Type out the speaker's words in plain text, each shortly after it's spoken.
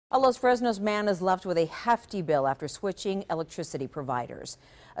A Los Fresnos man is left with a hefty bill after switching electricity providers.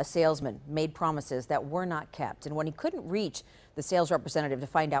 A salesman made promises that were not kept, and when he couldn't reach the sales representative to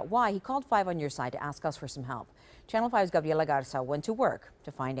find out why, he called 5 on Your Side to ask us for some help. Channel 5's Gabriela Garza went to work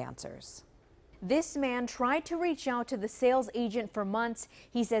to find answers. This man tried to reach out to the sales agent for months.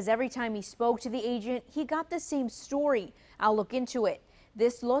 He says every time he spoke to the agent, he got the same story. I'll look into it.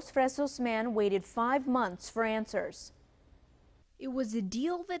 This Los Fresnos man waited 5 months for answers. It was a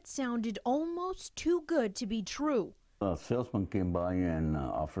deal that sounded almost too good to be true. A salesman came by and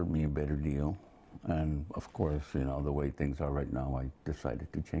offered me a better deal. And of course, you know, the way things are right now, I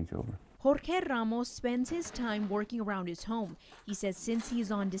decided to change over. Jorge Ramos spends his time working around his home. He says since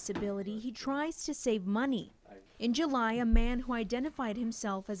he's on disability, he tries to save money. In July, a man who identified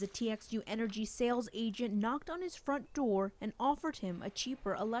himself as a TXU Energy sales agent knocked on his front door and offered him a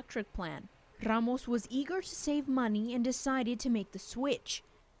cheaper electric plan. Ramos was eager to save money and decided to make the switch.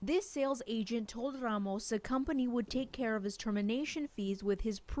 This sales agent told Ramos the company would take care of his termination fees with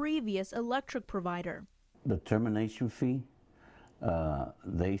his previous electric provider. The termination fee,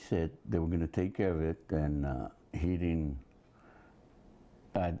 they said they were going to take care of it, and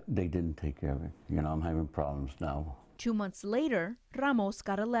they didn't take care of it. You know, I'm having problems now. 2 months later, Ramos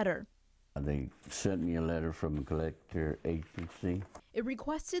got a letter. They sent me a letter from a collector agency. It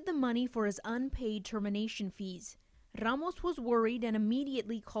requested the money for his unpaid termination fees. Ramos was worried and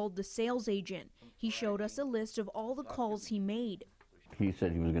immediately called the sales agent. He showed us a list of all the calls he made. He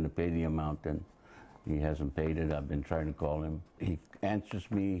said he was going to pay the amount, and he hasn't paid it. I've been trying to call him. He answers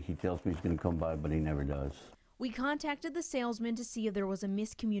me. He tells me he's going to come by, but he never does. We contacted the salesman to see if there was a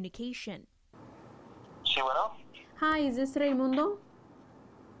miscommunication. Sí, bueno. Hi, is this Raimundo?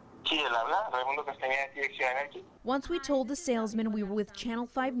 Sí, él habla. Raimundo Castañeda, TXU Energy. Once we told the salesman we were with Channel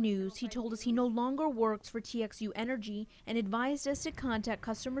 5 News, he told us he no longer works for TXU Energy and advised us to contact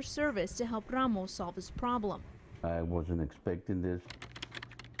customer service to help Ramos solve his problem. I wasn't expecting this.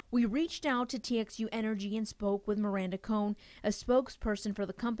 We reached out to TXU Energy and spoke with Miranda Cohn, a spokesperson for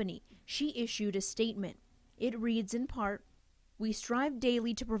the company. She issued a statement. It reads in part, "We strive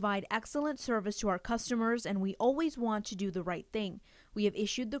daily to provide excellent service to our customers, and we always want to do the right thing. We have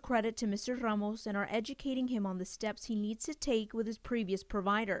issued the credit to Mr. Ramos and are educating him on the steps he needs to take with his previous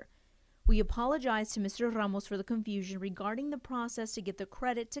provider. We apologize to Mr. Ramos for the confusion regarding the process to get the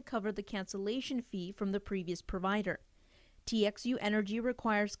credit to cover the cancellation fee from the previous provider. TXU Energy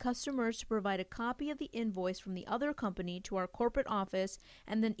requires customers to provide a copy of the invoice from the other company to our corporate office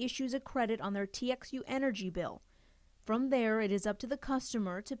and then issues a credit on their TXU Energy bill. From there, it is up to the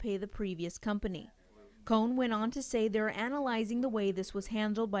customer to pay the previous company." Cohn went on to say they're analyzing the way this was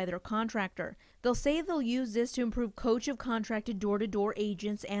handled by their contractor. They'll say they'll use this to improve coach of contracted door-to-door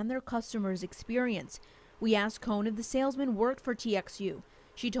agents and their customers' experience. We asked Cohn if the salesman worked for TXU.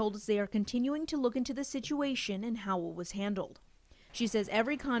 She told us they are continuing to look into the situation and how it was handled. She says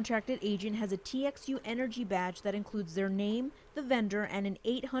every contracted agent has a TXU Energy badge that includes their name, the vendor, and an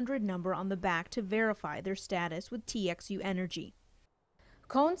 800 number on the back to verify their status with TXU Energy.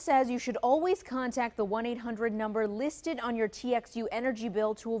 Cohn says you should always contact the 1-800 number listed on your TXU Energy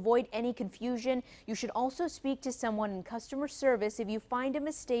bill to avoid any confusion. You should also speak to someone in customer service if you find a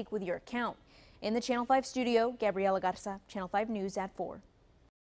mistake with your account. In the Channel 5 studio, Gabriela Garza, Channel 5 News at 4.